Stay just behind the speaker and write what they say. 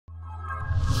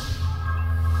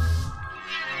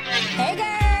Hey,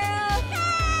 girl!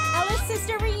 Ella's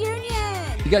sister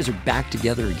reunion! You guys are back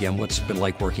together again. What's it been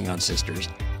like working on Sisters?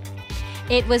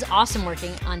 It was awesome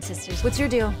working on Sisters. What's your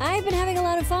deal? I've been having a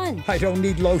lot of fun. I don't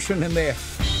need lotion in there.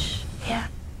 Yeah,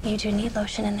 you do need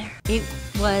lotion in there. It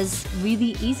was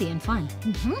really easy and fun.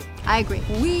 I agree.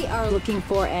 We are looking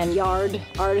for an yard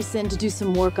artisan to do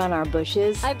some work on our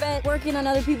bushes. I bet working on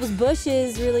other people's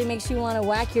bushes really makes you want to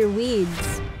whack your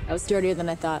weeds. That was dirtier than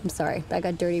I thought. I'm sorry, that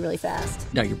got dirty really fast.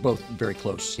 Now, you're both very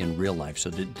close in real life, so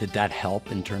did that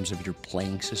help in terms of your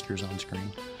playing sisters on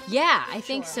screen? Yeah, I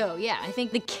think so. Yeah, I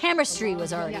think the chemistry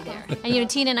was already there. And you know,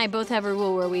 Tina and I both have a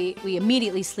rule where we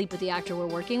immediately sleep with the actor we're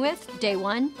working with, day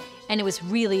one. And it was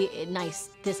really nice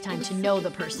this time to know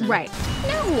the person. Right.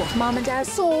 No! Mom and Dad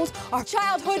sold our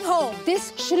childhood home.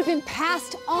 This should have been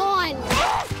passed on.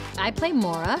 I play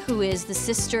Maura, who is the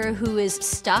sister who is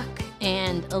stuck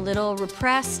and a little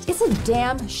repressed. It's a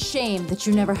damn shame that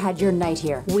you never had your night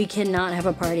here. We cannot have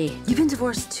a party. You've been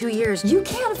divorced 2 years. You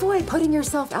can't avoid putting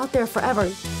yourself out there forever.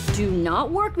 Do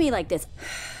not work me like this.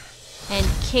 And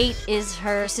Kate is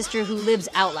her sister who lives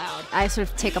out loud. I sort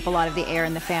of take up a lot of the air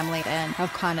in the family and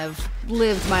have kind of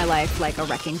lived my life like a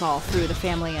wrecking ball through the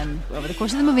family, and over the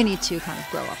course of the movie need to kind of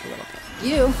grow up a little bit.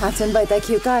 You have to invite that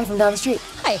cute guy from down the street.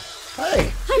 Hi.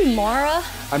 Hey, I'm Mara.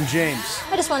 I'm James.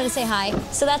 I just wanted to say hi,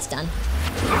 so that's done.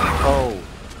 Oh.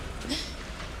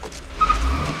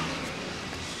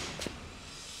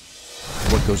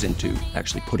 What goes into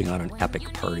actually putting on an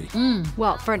epic party?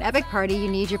 Well, for an epic party, you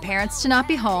need your parents to not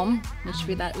be home, which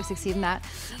we succeed in that.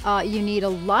 You need a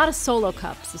lot of solo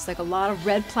cups. It's like a lot of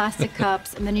red plastic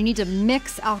cups, and then you need to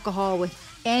mix alcohol with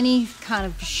any kind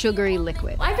of sugary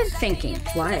liquid. I've been thinking.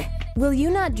 Why? Will you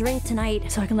not drink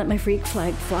tonight so I can let my freak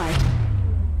flag fly?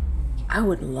 I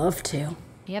would love to.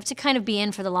 You have to kind of be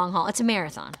in for the long haul. It's a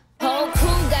marathon. Whole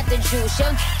crew got the juice,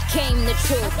 came the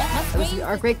truth. It was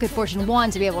our great good fortune,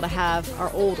 one, to be able to have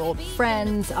our old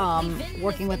friends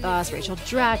working with us, Rachel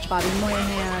Dratch, Bobby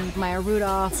Moynihan, Maya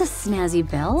Rudolph. It's a snazzy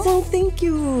bell. Oh, thank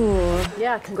you.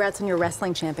 Yeah, congrats on your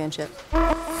wrestling championship.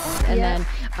 And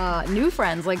then new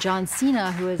friends like John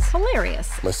Cena, who is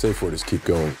hilarious. My safe word is keep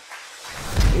going.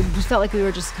 It just felt like we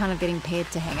were just kind of getting paid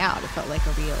to hang out. It felt like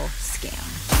a real scam.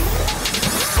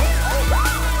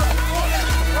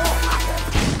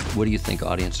 What do you think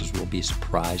audiences will be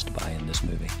surprised by in this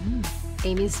movie?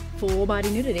 Amy's full body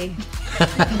nudity.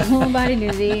 Full body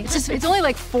nudity. It's only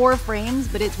like 4 frames,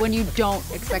 but it's when you don't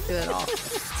expect it at all.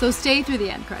 So stay through the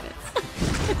end credits.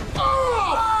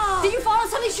 Did you fall on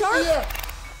something sharp? Yeah.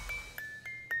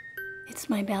 It's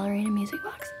my ballerina music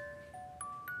box.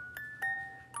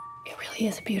 It really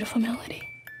is a beautiful melody.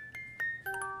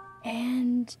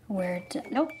 And we're done.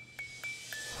 Nope.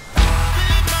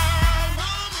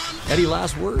 Any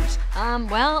last words?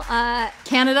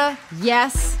 Canada,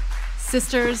 yes.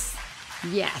 Sisters,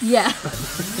 yes. Yeah.